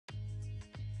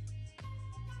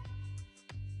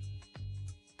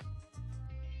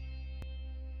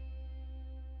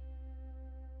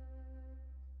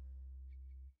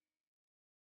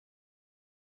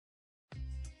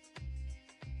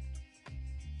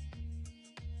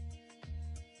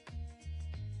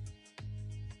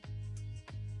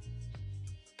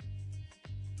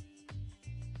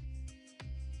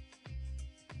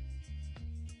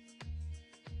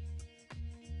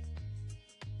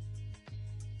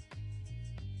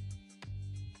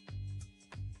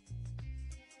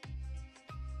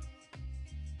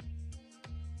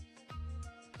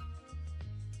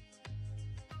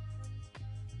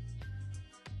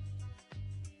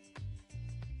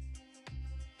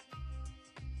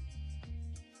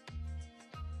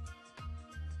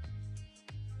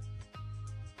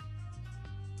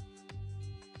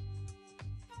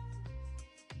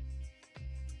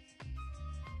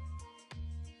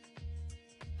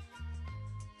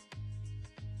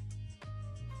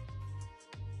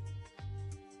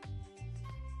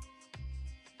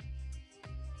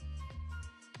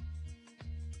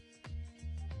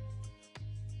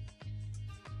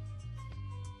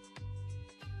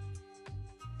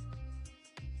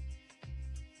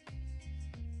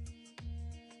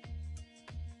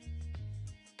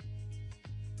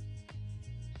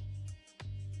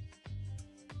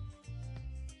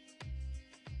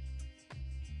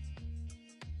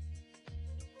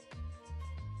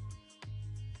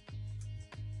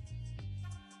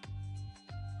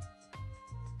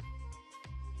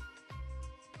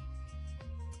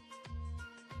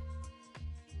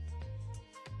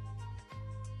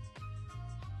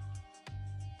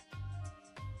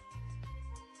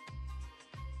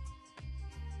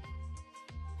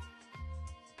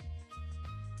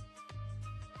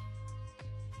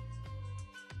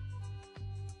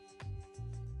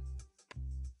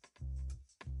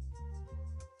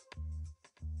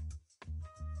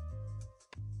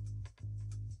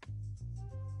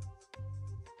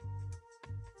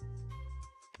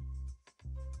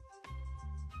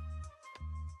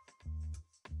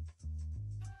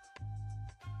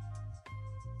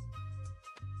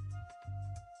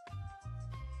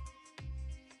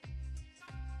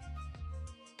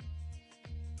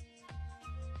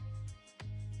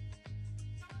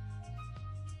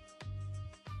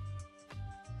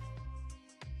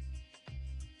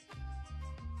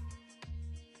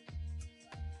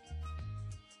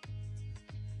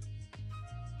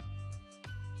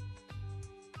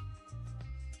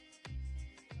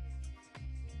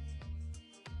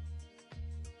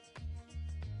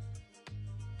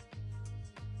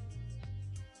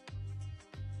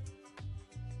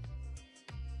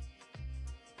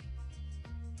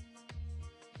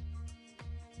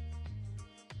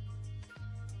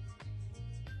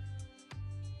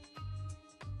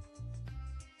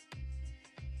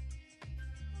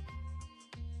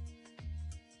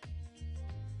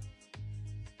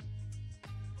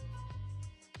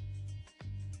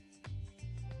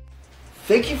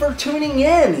Thank you for tuning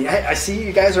in. I see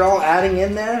you guys are all adding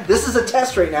in there. This is a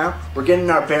test right now. We're getting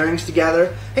our bearings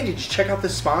together. Hey, did you check out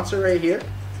this sponsor right here?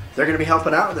 They're going to be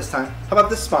helping out this time. How about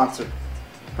this sponsor?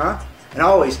 Huh? And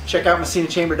always check out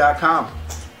MassenaChamber.com.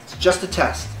 It's just a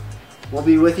test. We'll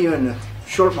be with you in a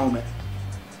short moment.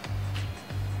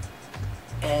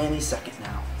 Any second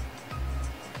now.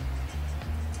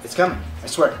 It's coming, I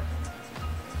swear.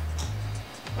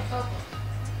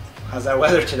 How's that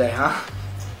weather today, huh?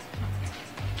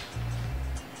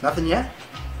 Nothing yet?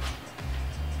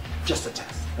 Just a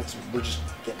test. We're just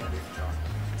getting everything going.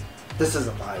 This is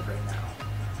a vibe right now.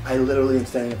 I literally am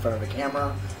standing in front of a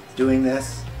camera, doing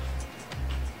this.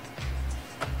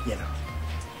 You know.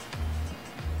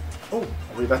 Oh,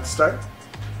 are we about to start?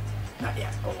 Not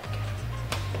yet. Oh, okay.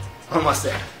 Almost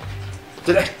there.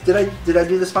 Did I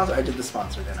do the sponsor? I did the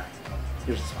sponsor, didn't I?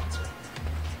 Here's the sponsor.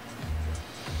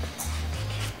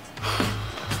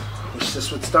 Wish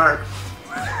this would start.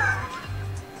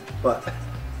 What?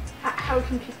 How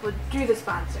can people do the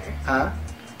sponsor? Huh?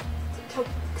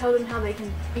 Tell them how they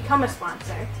can become a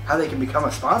sponsor. How they can become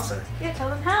a sponsor? Yeah, tell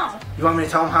them how. You want me to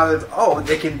tell them how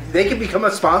they can become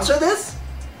a sponsor of this?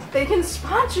 They can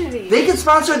sponsor these. They can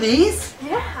sponsor these?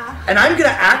 Yeah. And I'm gonna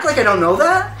act like I don't know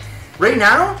that? Right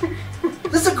now?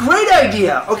 This is a great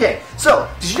idea. Okay, so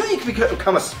did you know you can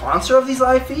become a sponsor of these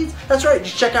live feeds? That's right.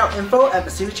 Just check out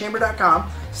info@MassenaChamber.com.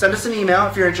 Send us an email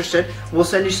if you're interested. We'll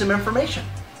send you some information.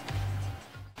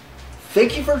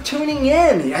 Thank you for tuning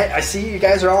in. I see you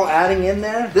guys are all adding in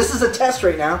there. This is a test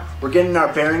right now. We're getting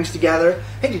our bearings together.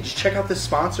 Hey, did you check out this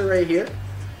sponsor right here?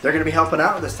 They're going to be helping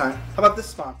out this time. How about this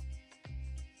sponsor?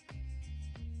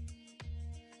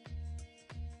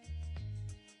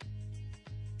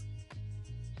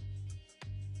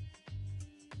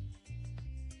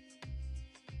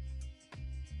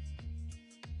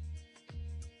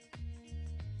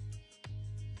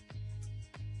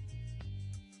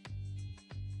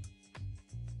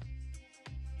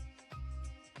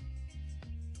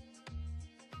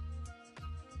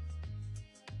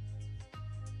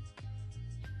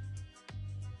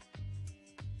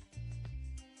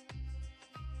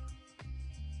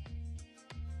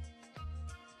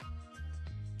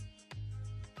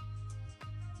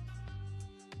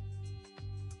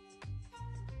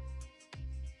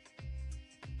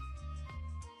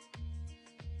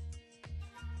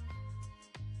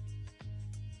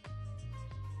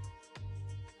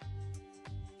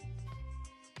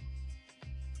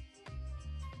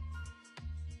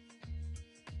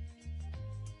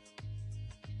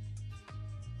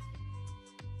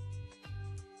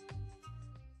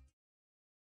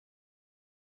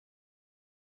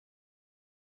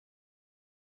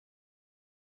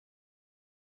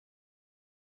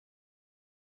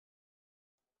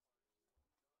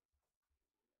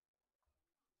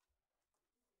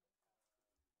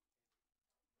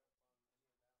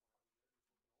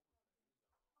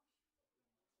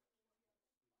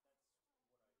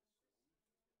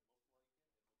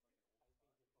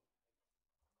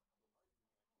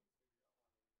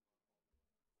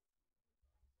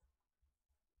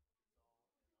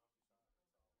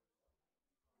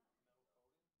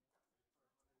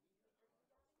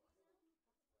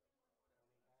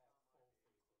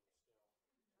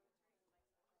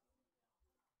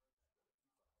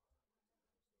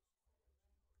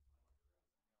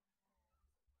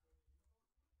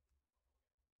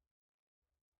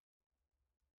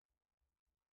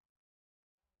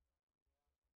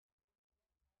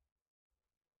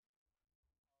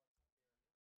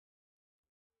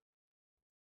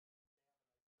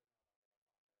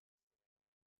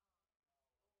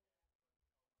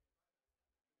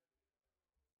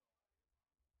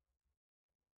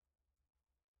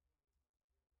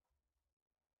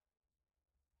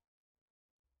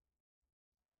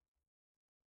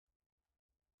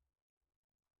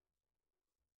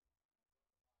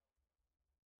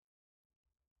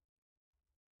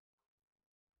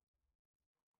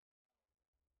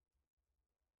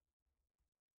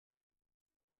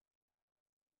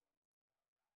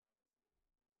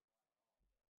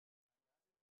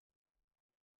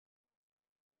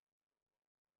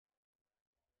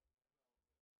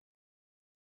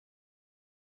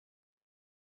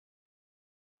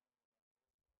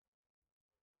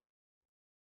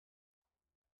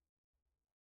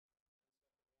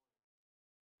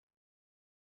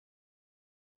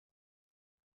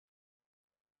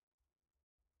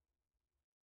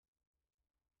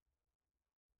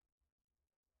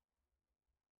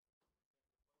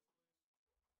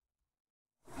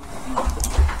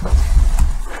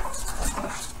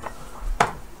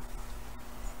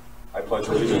 I pledge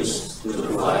allegiance to the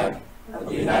flag of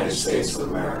the United States of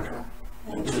America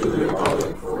and to the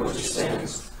republic for which it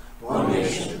stands, one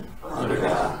nation, under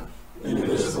God,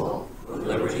 indivisible, with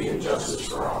liberty and justice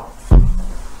for all.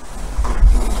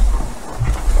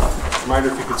 Reminder,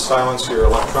 if you could silence your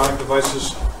electronic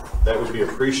devices, that would be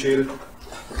appreciated.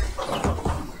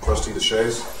 Trustee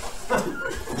DeShays.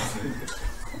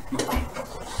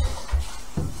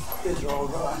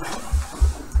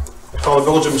 I call the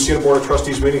Village of Massena Board of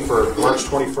Trustees meeting for March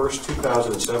 21st,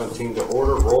 2017 to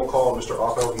order. Roll call, Mr.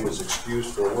 Offel, he is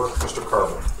excused for work. Mr.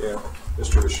 Carver. Here.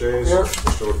 Mr. DeShays. Here.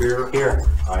 Mr. LeBeer. Here.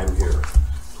 I am here.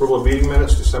 Approval of meeting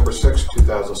minutes, December 6th,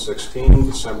 2016,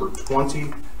 December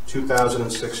 20,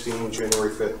 2016,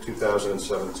 January 5th,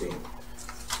 2017.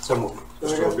 So moved.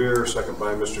 Mr. LeBeer, second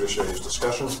by Mr. DeShays.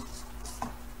 Discussion?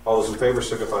 All those in favor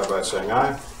signify by saying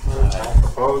aye. Aye.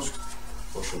 Opposed?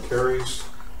 Motion carries.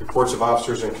 Reports of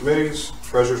officers and committees.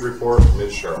 Treasurer's report,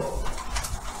 Ms. Charlotte.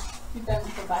 You've been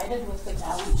provided with the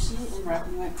balance sheet and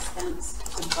revenue expense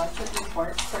to budget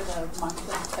report for the month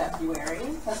of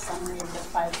February. A summary of the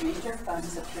 5 major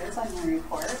funds appears on your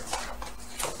report.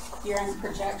 Year-end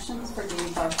projections for the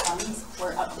above funds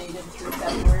were updated through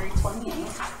February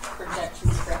 28th.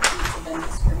 Projections for each have been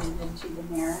distributed to the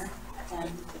mayor and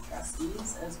the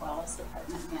trustees, as well as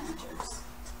department managers.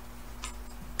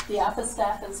 The office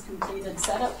staff has completed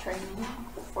setup training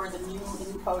for the new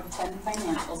Encode 10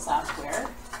 financial software.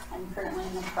 I'm currently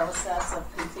in the process of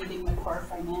completing the core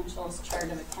financials chart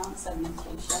of account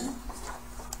segmentation.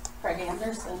 Craig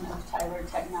Anderson of Tyler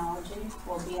Technology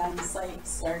will be on site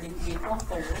starting April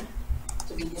 3rd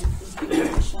to begin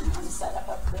configuration and setup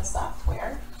of the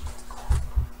software.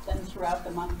 Then throughout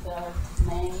the month of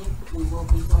May, we will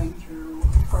be going through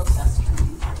process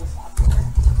training for the software.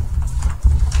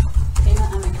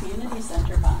 Payment on the community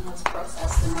center bond was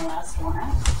processed in the last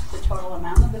warrant. The total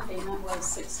amount of the payment was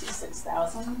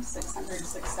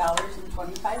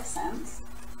 $66,606.25.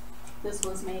 This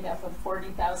was made up of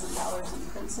 $40,000 in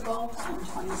principal and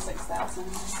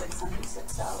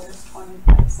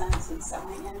 $26,606.25 in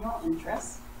semi-annual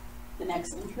interest. The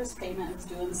next interest payment is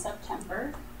due in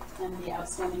September, and the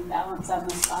outstanding balance on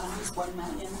this bond is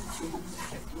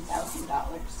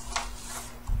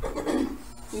 $1,250,000.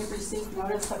 We have received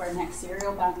notice of our next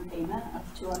serial bond payment of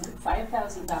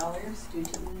 $205,000 due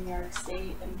to the New York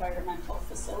State Environmental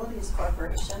Facilities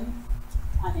Corporation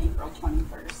on April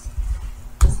 21st.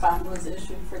 This bond was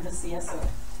issued for the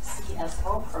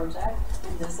CSO project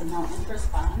and is a no interest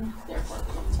bond, therefore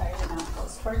the entire amount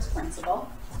goes towards principal.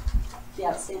 The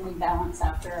outstanding balance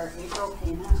after our April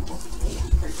payment will be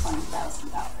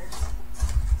 $820,000.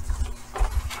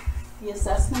 The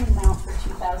assessment amount for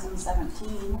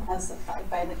 2017, as supplied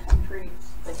by the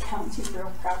County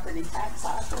Real Property Tax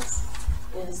Office,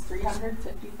 is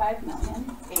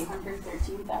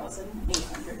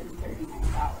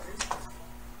 $355,813,839.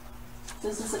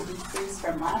 This is a decrease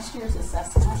from last year's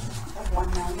assessment of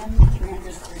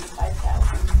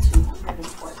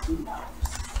 $1,335,214.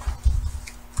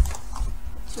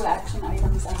 2 action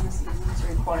items on this evening's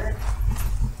report.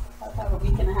 About a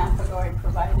week and a half ago, I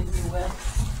provided you with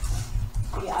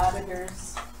the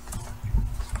auditor's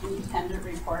independent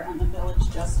report on the village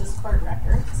justice court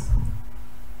records.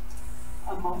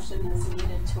 A motion is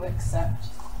needed to accept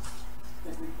the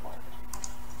report.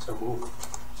 So move.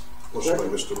 Motion by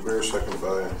Mr. LeBeer, second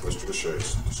by Mr.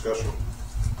 DeShays. Discussion.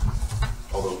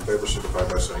 All those in favor signify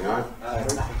by saying aye. Aye.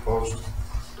 Opposed?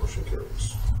 Motion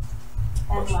carries.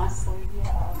 And lastly,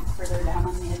 further down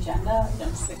on the agenda,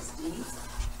 item 6D,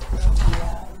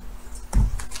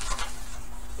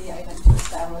 the item to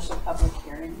establish a public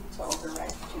hearing to override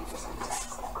the 2%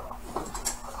 tax cap.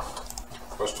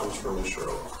 Questions for Ms.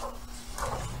 Sherlock?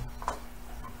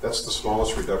 That's the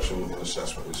smallest reduction in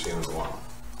assessment we've seen in a while.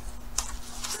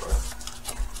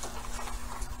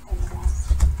 In the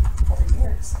last 4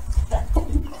 years.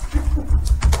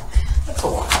 That's a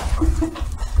lot.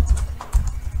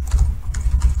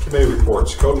 Committee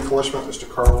reports. Code enforcement, Mr.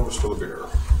 Carl, Mr. LeBeer.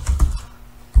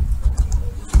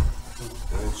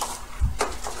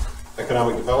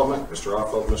 Economic development, Mr.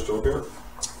 Offel, Mr. LeBeer.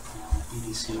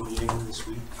 EDC meeting this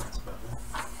week. That's about it.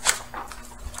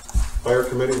 Fire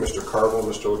committee, Mr. Carville,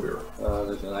 Mr. LeBeer.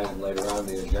 There's an item later on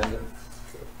the agenda.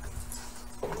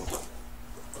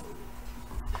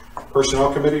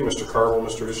 Personnel committee, Mr. Carville,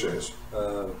 Mr. DeShays.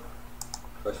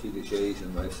 Trustee DeShays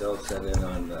and myself sat in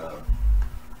on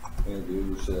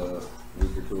interviews a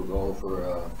week or 2 ago for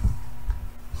a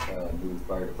new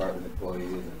fire department employee,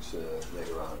 and it's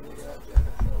later on the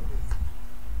agenda.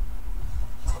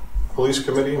 Police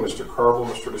committee, Mr. Carville,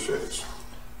 Mr. DeShays.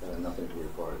 Nothing to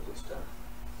report at this time.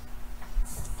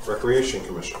 Recreation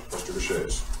commission, Mr.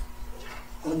 DeShays.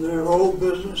 Under old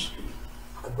business,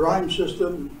 a brine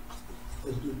system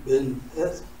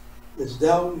it's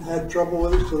down, had trouble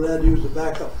with it, so they had to use the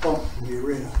backup pump in the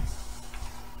arena.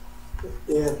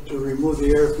 They had to remove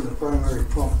the air from the primary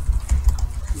pump.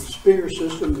 The speaker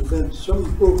system has been some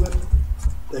improvement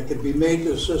that could be made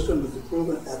to the system, but the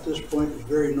improvement at this point is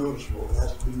very noticeable. It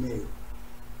has to be made.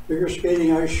 Figure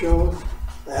skating ice show,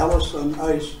 Alice on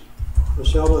Ice,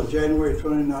 was held on January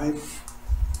 29th.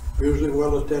 Usually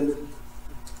well attended,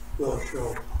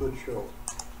 good show.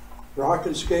 Rock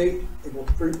and skate, we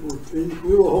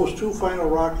will host 2 final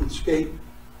rock and skate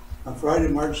on Friday,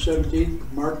 March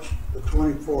 17th, March the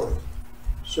 24th,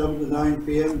 7 to 9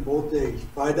 p.m. both days.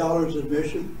 $5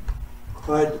 admission,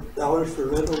 $5 for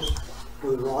rentals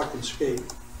for the rock and skate.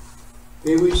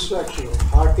 Pee-wee sectional,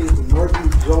 hockey, the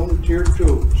Northern Zone Tier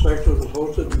 2 sectional was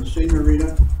hosted in the Senior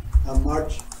Arena on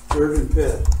March 3rd and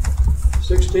 5th.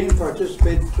 16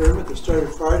 participated tournament that started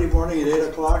Friday morning at 8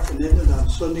 o'clock and ended on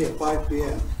Sunday at 5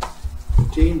 p.m. The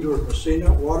teams were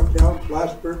Massena, Watertown,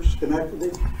 Plattsburgh,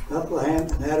 Schenectady, Bethlehem,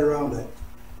 and Adirondack.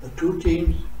 The 2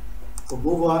 teams will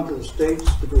move on to the states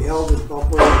to be held in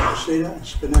Buffalo, Massena, and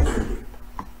Schenectady.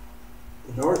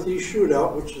 The Northeast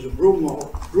Shootout, which is a brew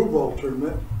ball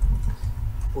tournament,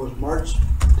 was March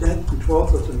 10th and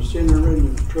 12th at the Massena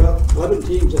Arena. 11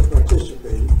 teams that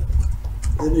participated.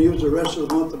 Then they used the rest of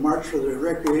the month of March for the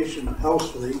Recreation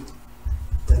House League.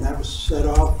 And that was set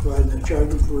off by the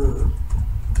charging for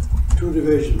 2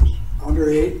 divisions, under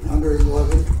 8 and under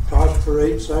 11. Cost per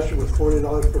 8 session was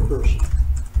 $40 per person.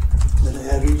 And they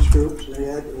had each group, so they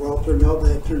had, well, turned out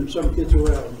they had turned some kids around.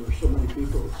 There were so many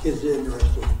people, kids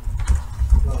interested.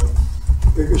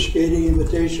 Figure skating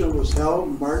invitation was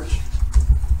held March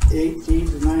 18th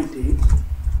to 19th.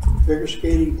 Figure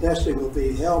skating testing will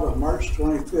be held on March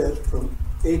 25th from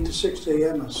 8 to 6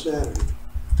 a.m. on Saturday.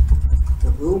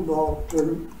 The broom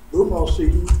ball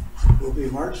season will be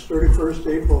March 31st,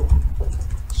 April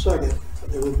 2nd.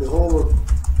 It will be hold a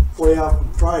playoff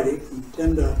on Friday from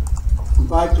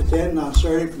 5 to 10 on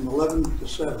Saturday from 11 to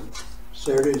 7,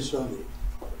 Saturday and Sunday.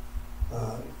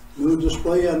 New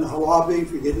display on the lobby.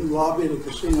 If you get in the lobby of the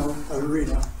casino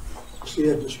arena, you see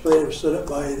a display that was set up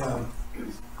by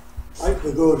Ike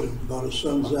Pagoda about his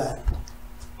son Zach.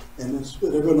 And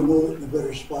they're going to move it in a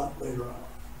better spot later on.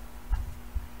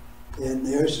 And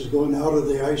the ice is going out of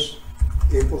the ice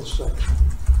April 2nd.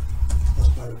 That's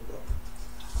my report.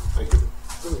 Thank you.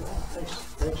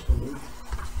 Thanks for me.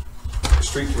 The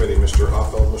Street Committee, Mr.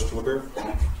 Offel, Mr. LeBeer.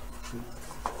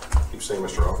 Keep saying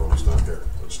Mr. Offel, he's not here.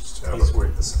 Let's just have He's it.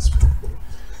 worth this.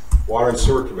 Water and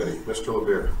Sewer Committee, Mr.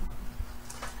 LeBeer.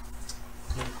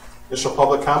 Initial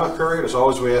public comment period. As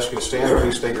always, we ask you to stand.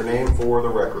 Please state your name for the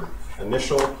record.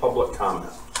 Initial public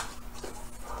comment.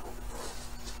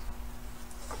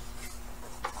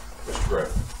 Mr. Gray.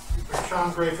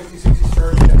 Sean Gray, 5060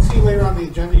 Star. I see later on the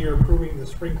agenda you're approving the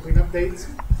spring cleanup dates.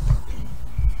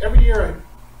 Every year,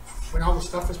 when all the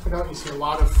stuff is put out, you see a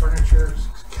lot of furniture.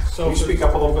 Can you speak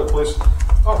up a little bit, please?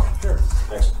 Oh, sure.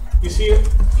 Thanks. You see it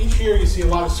each year. You see a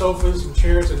lot of sofas and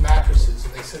chairs and mattresses,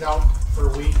 and they sit out for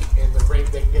a week. And the rain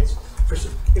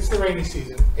it's the rainy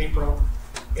season, April,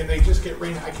 and they just get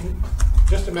rain. I can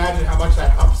just imagine how much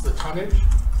that ups the tonnage.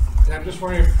 And I'm just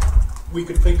wondering if we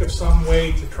could think of some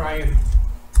way to try and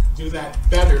do that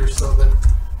better so that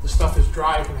the stuff is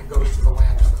dry when it goes to the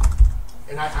landfill.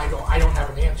 And I don't have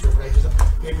an answer, but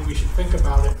maybe we should think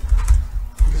about it.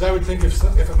 Because I would think if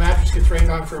a mattress gets rained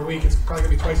on for a week, it's probably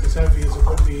going to be twice as heavy as it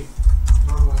would be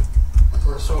normally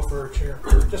for a sofa or a chair.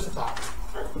 Just a thought.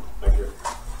 All right. Thank you.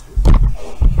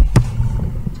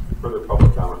 Further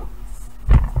public comment.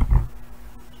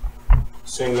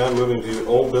 Seeing none, moving to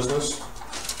old business.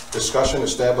 Discussion,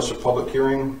 establish a public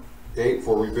hearing date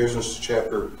for revisions to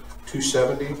Chapter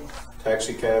 270,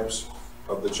 taxi cabs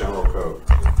of the General Code.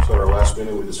 So at our last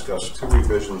meeting, we discussed 2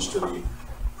 revisions to the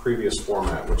previous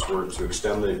format, which were to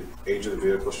extend the age of the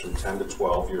vehicles from 10 to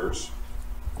 12 years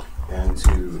and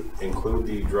to include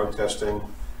the drug testing,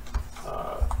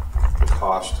 the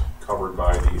cost covered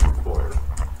by the employer.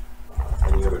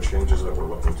 Any other changes that we're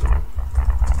looking to?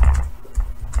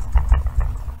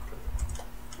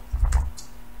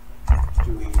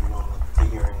 Do we want the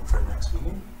hearing for next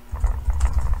meeting?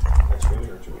 Next meeting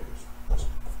or 2 meetings? That's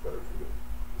better for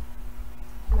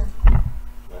you.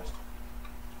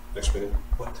 Next meeting?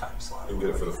 What time slot? You can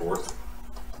get it for the 4th.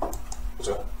 What's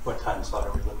that? What time slot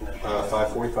are we looking at?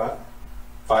 5:45?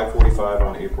 5:45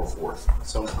 on April 4th.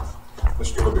 So,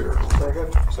 Mr. LeBeer.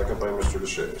 Second. Second by Mr.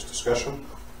 Deshays. Discussion?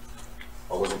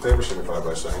 All those in favor signify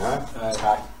by saying aye.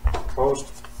 Aye. Opposed?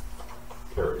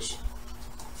 Carries.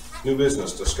 New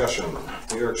business discussion,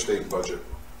 New York State budget.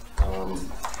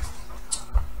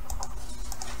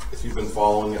 If you've been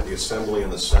following it, the Assembly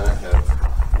and the Senate have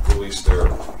released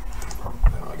their,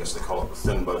 I guess they call it the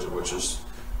thin budget, which is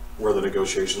where the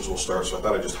negotiations will start. So I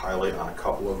thought I'd just highlight on a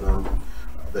couple of them.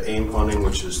 The AIM funding,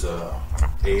 which is the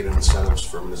aid and incentives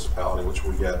for municipality, which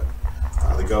we get.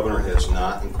 The governor has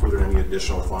not included any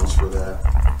additional funds for that.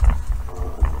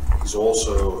 He's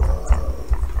also,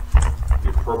 the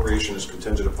appropriation is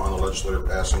contingent upon the legislature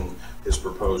passing his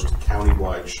proposed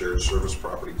countywide shared service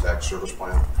property tax service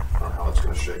plan. I don't know how that's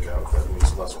going to shake out, if that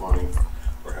means less money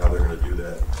or how they're going to do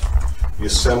that. The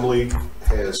Assembly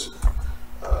has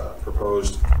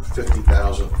proposed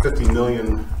 $50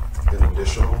 million in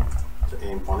additional to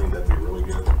AIM funding. That'd be really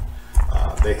good.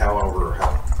 They, however,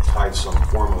 have tied some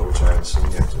formula, which I haven't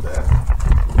seen yet, to that.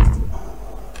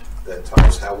 That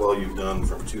ties how well you've done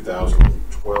from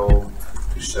 2012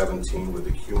 to 17 with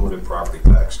the cumulative property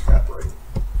tax cap rate.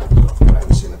 So I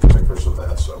haven't seen the particulars of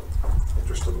that, so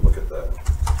interested to look at that.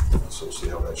 So we'll see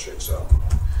how that shakes out.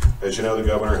 As you know, the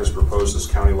governor has proposed this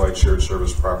countywide shared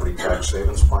service property tax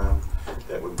savings plan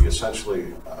that would be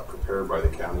essentially prepared by the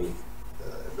county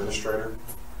administrator.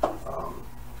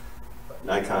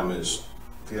 NICOM is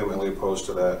vehemently opposed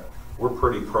to that. We're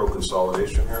pretty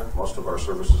pro-consolidation here. Most of our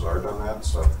services are done that,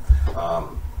 so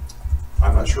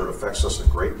I'm not sure it affects us a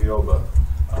great deal, but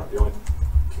the only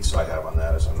piece I have on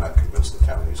that is I'm not convinced the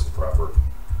county is the proper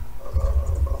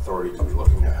authority to be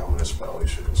looking at how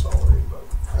municipalities should consolidate.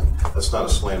 But and that's not a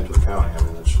slam to the county. I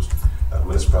mean, it's just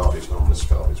municipalities know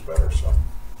municipalities better. So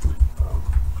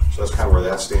that's kind of where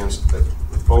that stands. That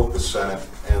both the Senate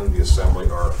and the Assembly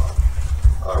are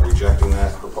rejecting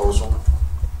that proposal.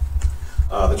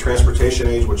 The transportation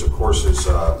aid, which of course is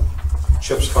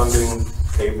CHIPS funding,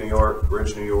 Pave New York,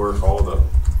 Bridge New York, all the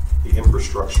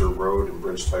infrastructure, road and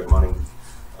bridge type money.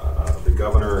 The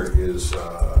governor is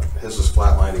his is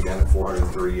flatlined again at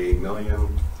 $438 million.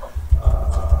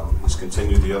 He's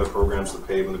continued the other programs, the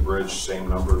pave and the bridge, same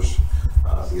numbers.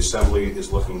 The Assembly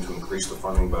is looking to increase the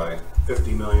funding by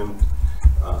 $50 million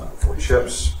for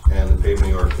CHIPS, and the Pave New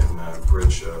York and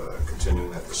bridge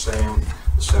continuing at the same.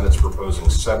 The Senate's proposing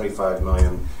 $75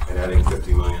 million and adding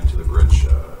 $50 million to the bridge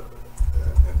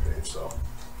and pave. So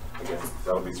again,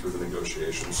 that'll be through the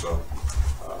negotiations. So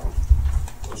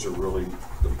those are really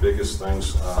the biggest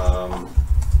things.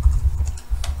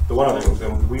 The one other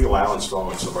thing, we allow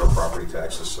installments of our property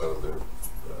taxes, so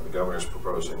the governor's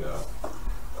proposing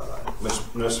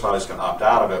municipalities can opt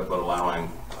out of it, but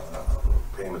allowing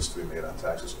payments to be made on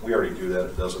taxes. We already do that.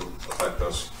 It doesn't affect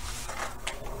us.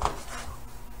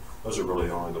 Those are really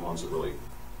only the ones that really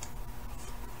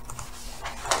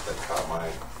caught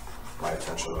my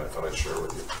attention that I thought I'd share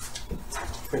with you.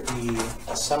 For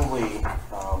the Assembly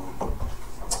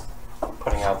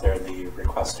putting out there the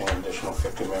requesting an additional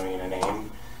 $50 million in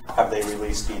AIM, have they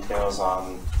released details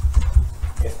on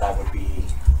if that would be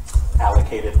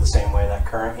allocated the same way that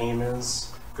current AIM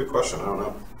is? Good question. I don't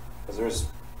know. Because there's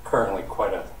currently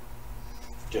quite a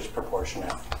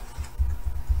disproportionate.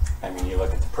 I mean, you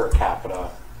look at the per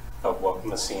capita of what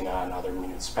Massena and other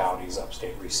municipalities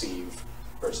upstate receive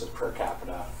versus per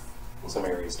capita in some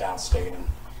areas downstate, and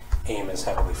AIM is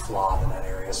heavily flawed in that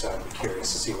area, so I'd be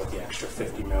curious to see what the extra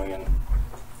 $50 million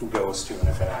goes to and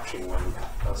if it actually will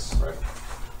impact us. Right.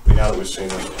 I mean, now that we've seen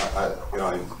this, I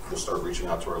will start reaching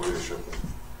out to our leadership and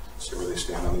see where they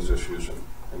stand on these issues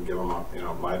and give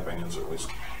them, my opinions at least.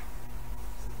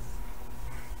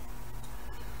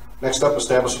 Next up,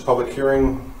 establish a public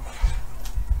hearing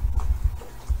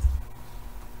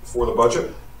for the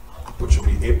budget, which will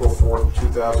be April 4th,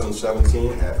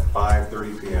 2017 at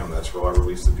 5:30 p.m. That's where I'll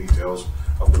release the details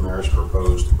of the mayor's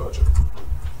proposed budget.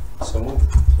 So moved.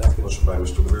 Motion by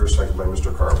Mr. Levere, second by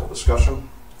Mr. Carville. Discussion?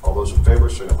 All those in favor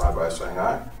signify by saying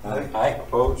aye. Aye. Aye.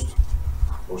 Opposed?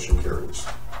 Motion carries.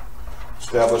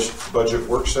 Establish budget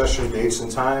work session dates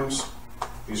and times.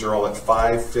 These are all at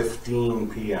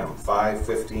 5:15 p.m.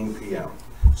 5:15 p.m.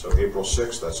 So April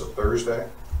 6th, that's a Thursday.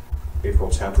 April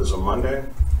 10th is a Monday.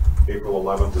 April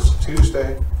 11th is a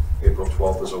Tuesday. April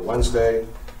 12th is a Wednesday.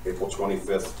 April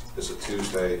 25th is a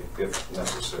Tuesday, if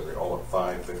necessary, all at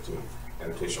 5:15.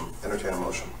 Entertain a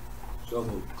motion. So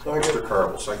moved. Mr.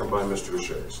 Carville, second by Mr.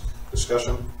 Shays.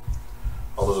 Discussion?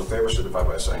 All those in favor signify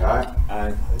by saying aye.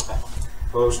 Aye.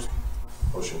 Opposed?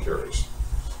 Motion carries.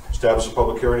 Establish a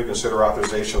public hearing to consider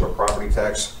authorization of a property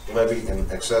tax levy in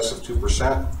excess of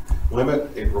 2%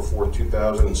 limit, April 4th,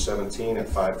 2017 at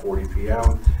 5:40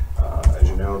 p.m. As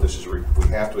you know, we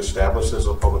have to establish this as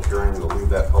a public hearing. We'll leave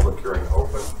that public hearing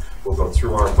open. We'll go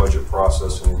through our budget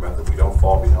process in the event that we don't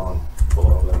fall below,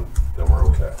 then we're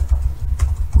okay.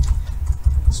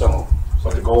 So moved.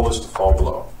 But the goal is to fall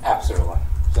below. Absolutely.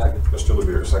 Second. Mr.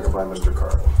 Levere, second by Mr.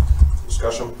 Carville.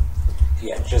 Discussion?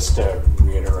 Yeah, just to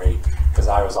reiterate,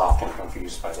 because I was often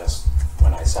confused by this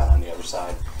when I sat on the other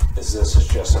side, is this is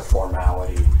just a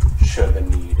formality should the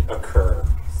need occur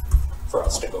for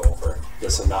us to go over.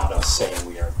 This is not us saying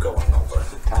we are going over.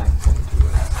 The time thing to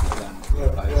it has to be done.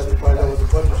 We have to find out what the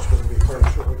budget's gonna be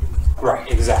first, so we can.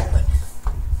 Right, exactly.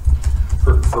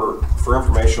 For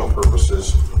informational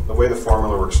purposes, the way the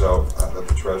formula works out that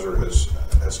the treasurer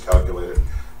has calculated,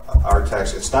 our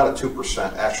tax, it's not a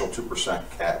 2%, actual 2%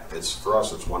 cap. It's, for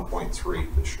us, it's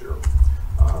 1.3 this year.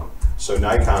 So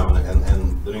NICOM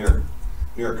and the New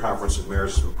York Conference of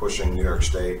Mayors has been pushing New York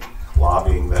State,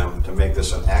 lobbying them to make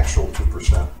this an actual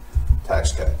 2%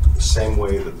 tax cap, the same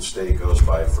way that the state goes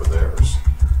by for theirs.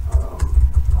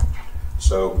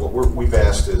 So what we've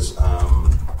asked is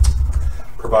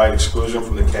provide exclusion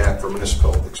from the cap for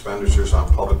municipal expenditures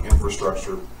on public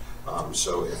infrastructure.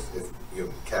 So if you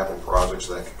have capital projects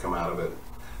that could come out of it,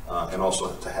 and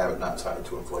also to have it not tied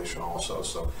to inflation also.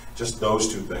 So just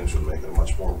those two things would make it a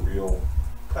much more real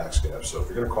tax cap. So if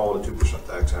you're going to call it a 2%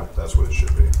 tax cap, that's what it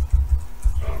should be.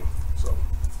 So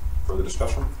further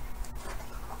discussion?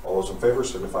 All those in favor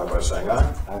signify by saying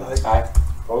aye. Aye. Aye.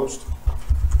 Opposed?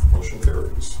 Motion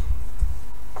carries.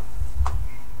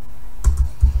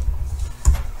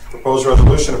 Proposed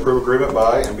resolution approve agreement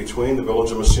by and between the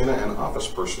Village of Massena and office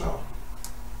personnel.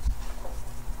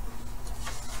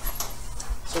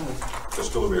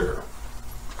 Mr. LeBeer.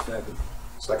 Second.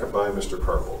 Second by Mr.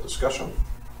 Carville. Discussion.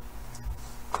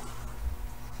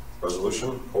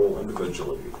 Resolution, poll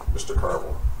individually. Mr.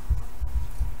 Carville.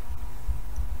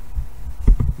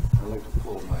 I'd like to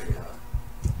pull my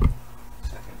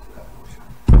second to that motion.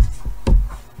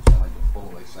 I'd like to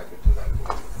pull my second to that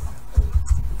motion.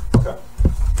 Okay.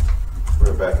 We're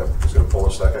going to back up. He's going to pull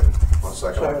a second. 1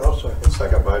 second. I'll second.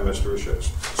 Second by Mr. Rishes.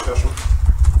 Discussion.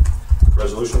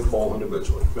 Resolution, poll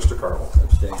individually. Mr. Carville.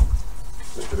 Abstain.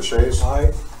 Mr. Deshays.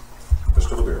 Aye.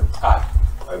 Mr. LeBeer. Aye.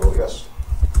 I vote yes.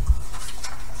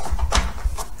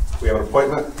 We have an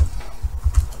appointment.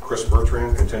 Chris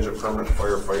Bertrand, contingent permanent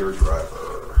firefighter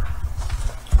driver.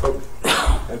 Code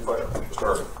and fire.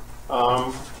 Mr.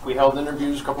 Harvey. We held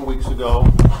interviews a couple weeks ago.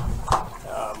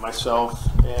 Myself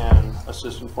and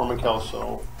Assistant Foreman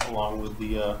Kelso, along with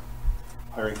the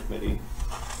hiring committee.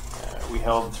 We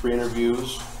held 3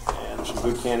 interviews and some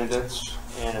good candidates.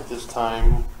 And at this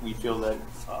time, we feel that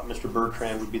Mr.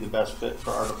 Bertrand would be the best fit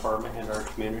for our department and our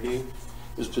community.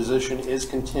 His position is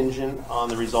contingent on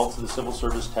the results of the civil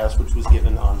service test, which was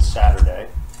given on Saturday.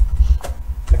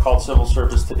 I called civil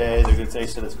service today. They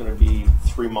said it's going to be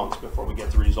 3 months before we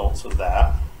get the results of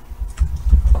that.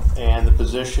 And the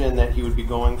position that he would be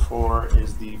going for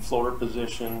is the floater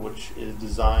position, which is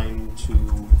designed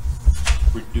to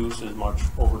reduce as much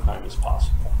overtime as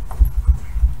possible.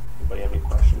 Anybody have any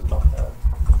questions about that?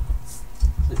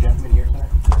 The gentleman here tonight?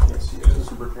 Yes,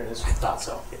 Mr. Bertrand is. I thought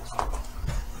so, yes.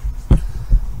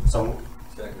 So,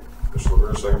 Second. Mr.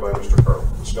 LeBeer, second by Mr.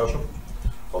 Carville. Discussion.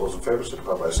 All those in favor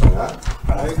signify by saying aye.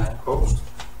 Aye. Opposed?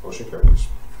 Motion carries.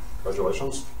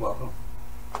 Congratulations. welcome.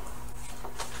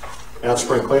 And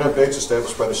spring cleanup dates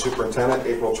established by the superintendent,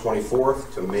 April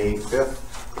 24th to May 5th.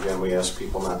 Again, we ask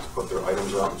people not to put their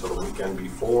items out until the weekend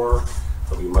before.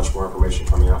 There'll be much more information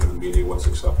coming out in the media, what's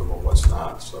acceptable, what's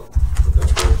not. So but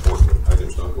that's very important.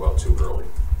 Items don't go out too early.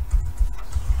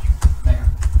 Mayor,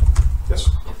 Yes.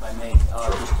 if I may,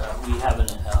 we have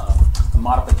a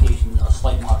modification, a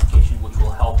slight modification, which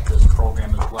will help this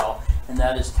program as well, and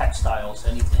that is textiles,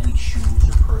 any shoes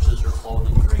or purses or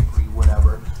clothing, drapery,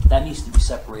 whatever. That needs to be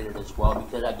separated as well,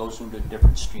 because that goes into a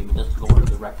different stream. It doesn't go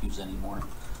into the refuse anymore.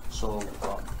 So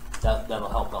that'll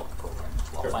help out the program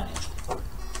as well, financially.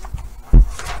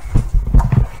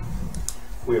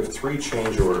 We have 3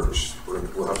 change orders.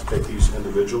 We'll have to take these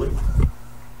individually.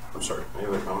 I'm sorry, any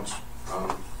other comments?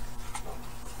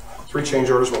 3 change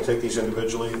orders, we'll take these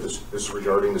individually. This is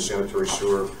regarding the sanitary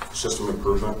sewer system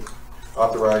improvement.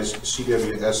 Authorize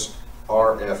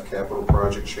CWSRF capital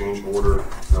project change order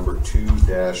number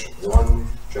 2-1,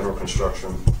 general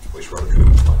construction, wastewater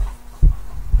treatment plant.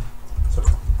 So,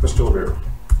 Mr. LeBeer.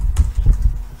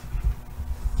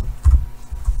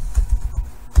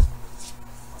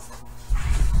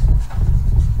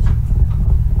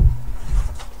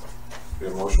 We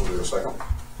have a motion, do we have a second?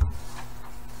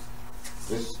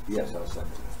 Yes, I'll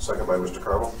second it. Second by Mr.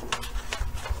 Carville.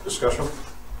 Discussion?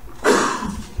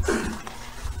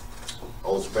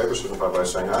 All those in favor signify by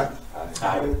saying aye.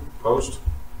 Aye. Opposed?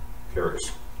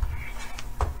 Carries.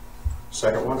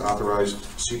 Second one, authorize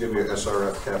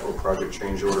CWSRF capital project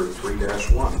change order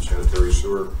 3-1, sanitary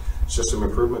sewer system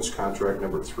improvements, contract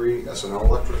number 3, S&L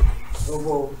Electric. So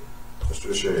moved. Mr.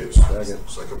 Deshays. Second.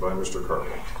 Second by Mr.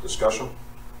 Carville. Discussion?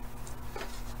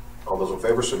 All those in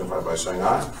favor signify by saying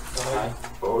aye. Aye.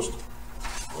 Opposed?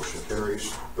 Motion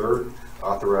carries. Third,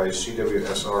 authorize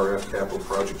CWSRF Capital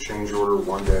Project Change Order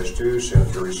 1-2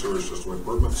 Sanitary Sewer System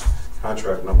Improvements,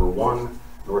 Contract Number 1,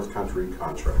 North Country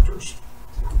Contractors.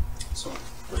 So,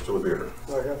 Mr. LeBeer.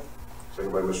 Second.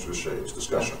 Second by Mr. Deshays.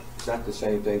 Discussion. Is that the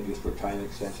same thing, just for time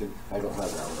extension? I don't have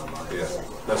that one on mine. Yeah,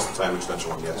 that's the time extension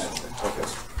one, yes. Okay.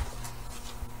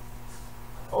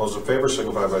 All those in favor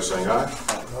signify by saying aye.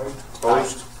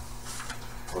 Opposed?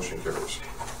 Motion carries.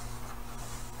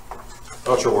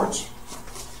 Voucher warrants.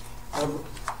 I move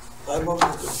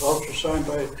that the voucher signed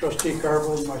by trustee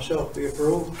Carvel and myself be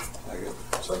approved.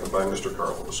 Second by Mr.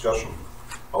 Carvel. Discussion.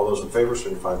 All those in favor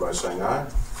signify by saying aye.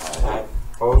 aye.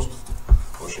 Opposed?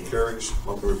 Motion carries.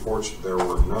 Monthly reports, there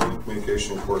were none.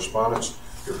 Communication and correspondence.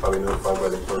 You're probably notified by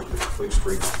the clerk that the Fleet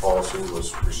Street policy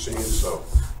was received, so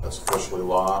that's officially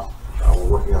law. We're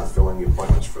working on filling the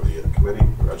appointments for the committee.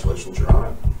 Congratulations, Your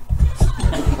Honor.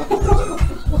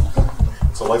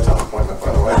 It's a lifetime appointment,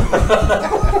 by the way.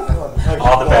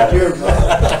 All the better.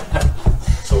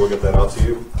 So we'll get that out to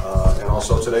you. And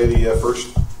also today, the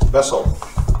first vessel,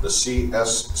 the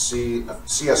CSL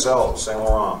Saint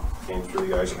Laurent, came through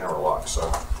the Eisenhower lock.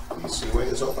 So the seaway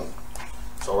is open.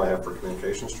 That's all I have for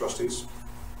communications, trustees.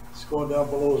 It's going down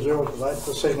below zero tonight.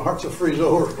 The St. Mark's will freeze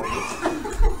over.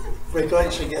 Break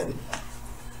ice again.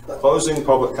 Closing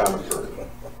public comment period.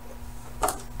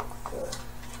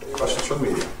 Questions from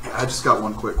the media? I just got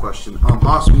one quick question.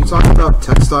 Haas, when you talk about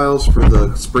textiles for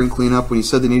the spring cleanup, when you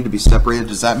said they need to be separated,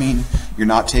 does that mean you're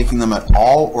not taking them at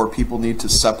all, or people need to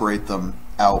separate them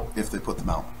out if they put them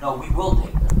out? No, we will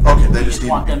take them. Okay, they We just need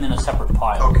want to them in a separate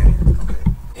pile. Okay.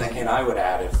 And I would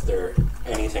add, if there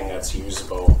anything that's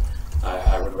usable,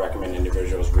 I would recommend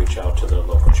individuals reach out to the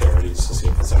local charities to see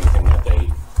if there's anything that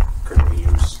they could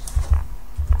reuse.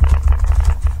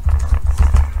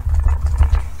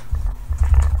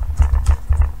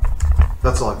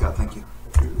 That's all I've got. Thank you.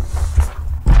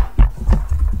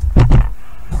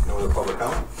 No other public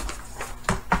comment?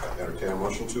 I entertain a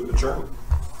motion to adjourn.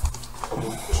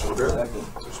 Mr. LeBeer?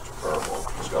 Mr. Carvel.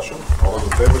 Discussion. All those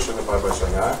in favor signify by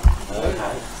saying aye.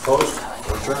 Aye. Opposed?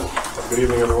 Adjourn. Have a good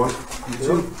evening, everyone. You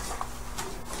too.